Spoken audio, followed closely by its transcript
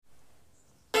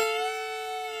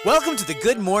Welcome to the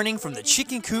Good Morning from the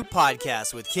Chicken Coop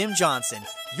podcast with Kim Johnson,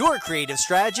 your creative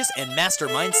strategist and master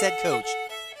mindset coach.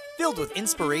 Filled with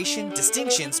inspiration,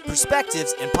 distinctions,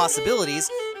 perspectives, and possibilities,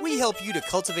 we help you to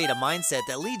cultivate a mindset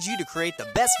that leads you to create the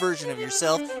best version of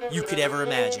yourself you could ever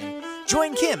imagine.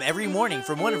 Join Kim every morning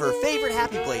from one of her favorite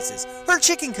happy places, her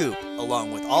chicken coop,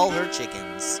 along with all her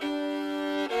chickens.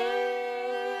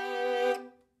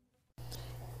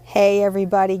 Hey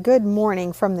everybody, good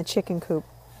morning from the chicken coop.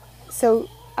 So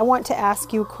I want to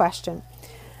ask you a question.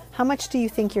 How much do you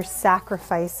think you're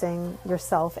sacrificing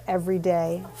yourself every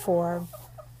day for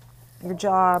your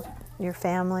job, your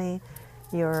family,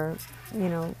 your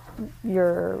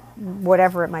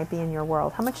whatever it might be in your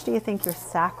world? How much do you think you're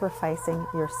sacrificing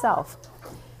yourself?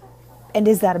 And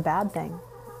is that a bad thing?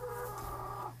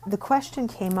 The question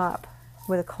came up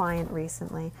with a client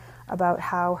recently about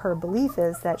how her belief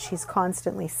is that she's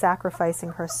constantly sacrificing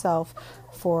herself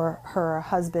for her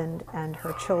husband and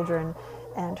her children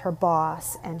and her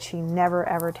boss, and she never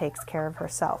ever takes care of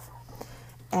herself.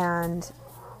 And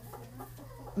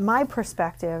my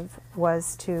perspective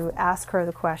was to ask her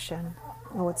the question,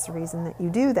 well, what's the reason that you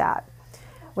do that?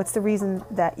 What's the reason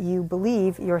that you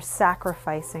believe you're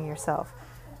sacrificing yourself?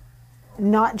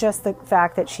 Not just the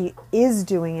fact that she is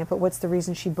doing it, but what's the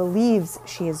reason she believes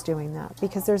she is doing that?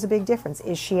 Because there's a big difference.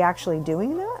 Is she actually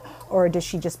doing that, or does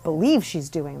she just believe she's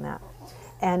doing that?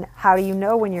 And how do you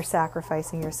know when you're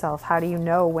sacrificing yourself? How do you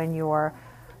know when you're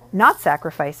not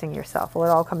sacrificing yourself? Well,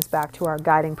 it all comes back to our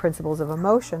guiding principles of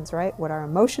emotions, right? What our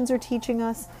emotions are teaching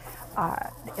us,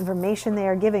 the information they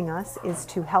are giving us is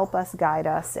to help us, guide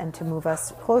us, and to move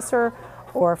us closer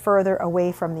or further away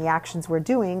from the actions we're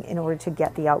doing in order to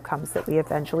get the outcomes that we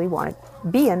eventually want to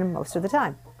be in most of the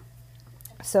time.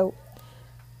 So,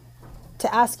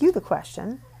 to ask you the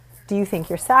question, do you think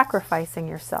you're sacrificing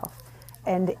yourself?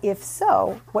 And if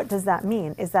so, what does that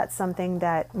mean? Is that something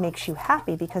that makes you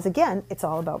happy? Because again, it's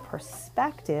all about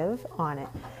perspective on it.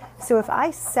 So if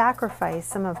I sacrifice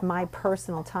some of my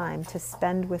personal time to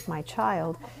spend with my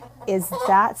child, is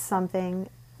that something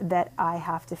that I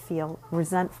have to feel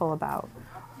resentful about?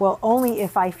 Well, only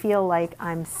if I feel like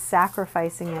I'm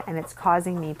sacrificing it and it's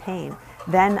causing me pain.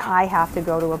 Then I have to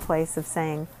go to a place of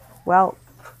saying, well,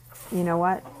 you know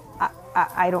what?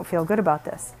 I don't feel good about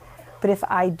this. But if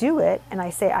I do it and I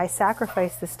say I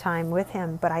sacrifice this time with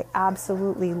him, but I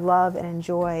absolutely love and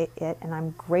enjoy it, and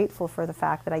I'm grateful for the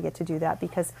fact that I get to do that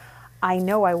because I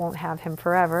know I won't have him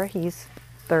forever. He's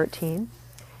 13.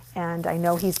 And I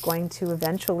know he's going to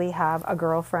eventually have a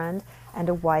girlfriend and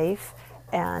a wife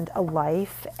and a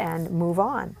life and move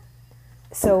on.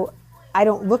 So I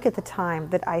don't look at the time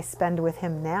that I spend with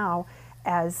him now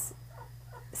as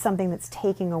something that's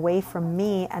taking away from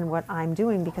me and what I'm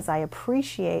doing, because I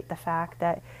appreciate the fact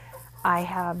that I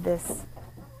have this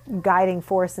guiding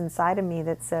force inside of me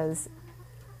that says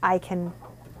I can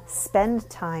spend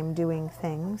time doing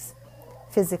things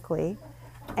physically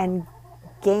and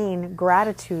gain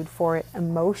gratitude for it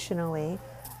emotionally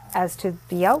as to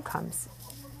the outcomes.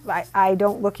 I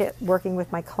don't look at working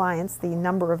with my clients, the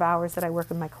number of hours that I work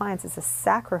with my clients, as a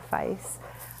sacrifice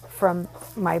from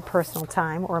my personal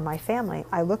time or my family.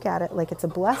 I look at it like it's a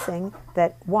blessing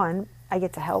that, one, I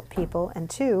get to help people, and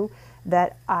two,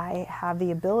 that I have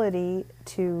the ability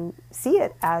to see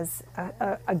it as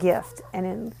a gift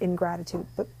and in gratitude.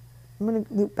 But I'm going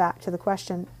to loop back to the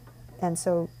question, and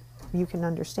so you can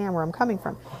understand where I'm coming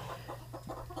from.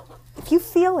 If you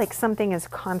feel like something is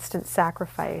constant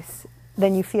sacrifice,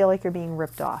 then you feel like you're being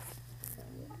ripped off.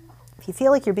 If you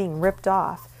feel like you're being ripped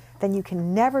off, then you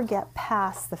can never get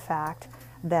past the fact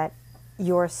that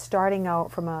you're starting out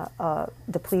from a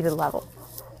depleted level.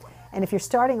 And if you're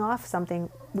starting off something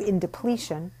in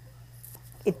depletion,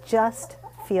 it just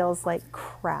feels like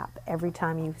crap every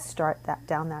time you start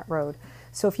down that road.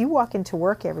 So if you walk into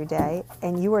work every day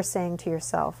and you are saying to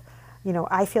yourself, you know,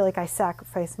 I feel like I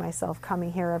sacrifice myself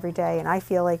coming here every day, and I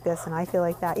feel like this and I feel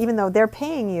like that, even though they're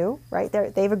paying you, right?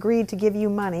 They've agreed to give you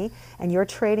money, and you're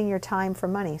trading your time for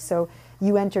money. So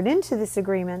you entered into this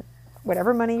agreement,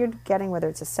 whatever money you're getting, whether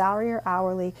it's a salary or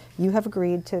hourly, you have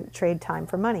agreed to trade time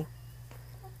for money.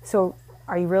 So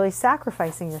are you really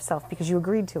sacrificing yourself because you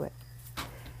agreed to it?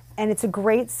 And it's a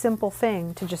great, simple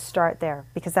thing to just start there,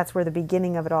 because that's where the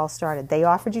beginning of it all started. They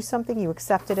offered you something, you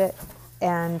accepted it,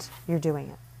 and you're doing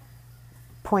it.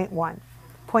 Point one.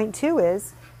 Point two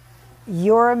is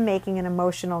you're making an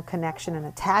emotional connection and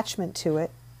attachment to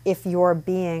it if you're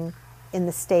being in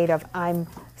the state of, I'm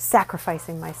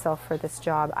sacrificing myself for this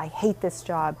job. I hate this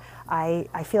job. I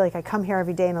feel like I come here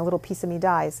every day and a little piece of me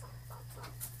dies.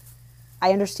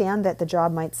 I understand that the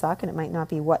job might suck and it might not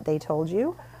be what they told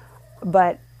you,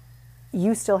 but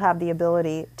you still have the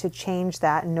ability to change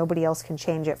that, and nobody else can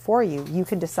change it for you. You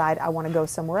can decide, I want to go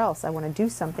somewhere else. I want to do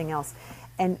something else.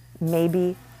 And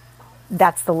maybe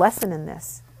that's the lesson in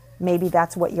this. Maybe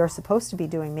that's what you're supposed to be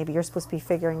doing. Maybe you're supposed to be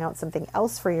figuring out something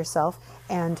else for yourself,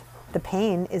 and the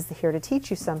pain is here to teach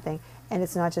you something. And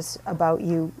it's not just about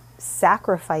you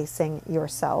sacrificing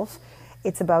yourself.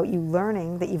 It's about you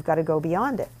learning that you've got to go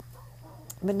beyond it.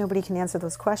 But nobody can answer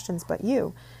those questions but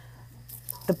you.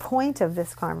 The point of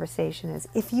this conversation is,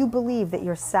 if you believe that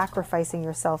you're sacrificing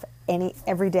yourself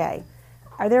every day,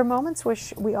 are there moments where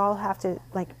we all have to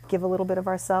give a little bit of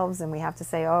ourselves and we have to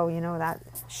say, oh, that,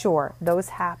 sure, those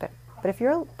happen. But if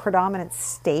your predominant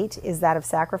state is that of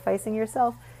sacrificing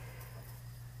yourself,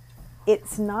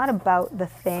 it's not about the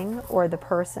thing or the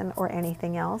person or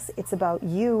anything else. It's about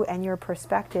you and your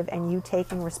perspective and you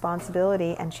taking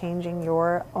responsibility and changing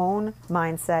your own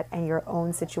mindset and your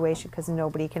own situation, because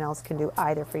nobody else can do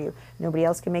either for you. Nobody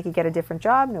else can make you get a different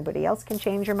job. Nobody else can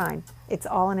change your mind. It's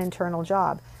all an internal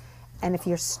job. And if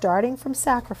you're starting from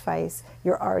sacrifice,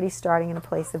 you're already starting in a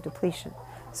place of depletion.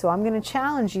 So I'm going to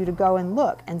challenge you to go and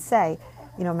look and say,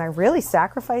 am I really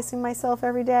sacrificing myself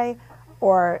every day?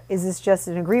 Or is this just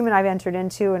an agreement I've entered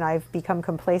into and I've become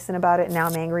complacent about it and now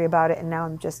I'm angry about it and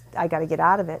now I got to get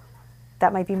out of it?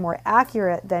 That might be more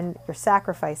accurate than you're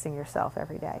sacrificing yourself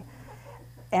every day.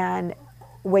 And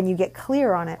when you get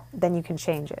clear on it, then you can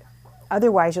change it.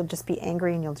 Otherwise, you'll just be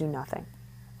angry and you'll do nothing.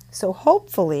 So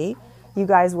hopefully, you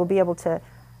guys will be able to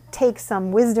take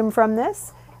some wisdom from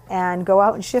this and go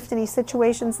out and shift any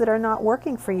situations that are not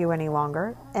working for you any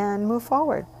longer and move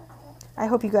forward. I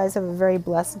hope you guys have a very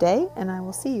blessed day, and I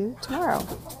will see you tomorrow.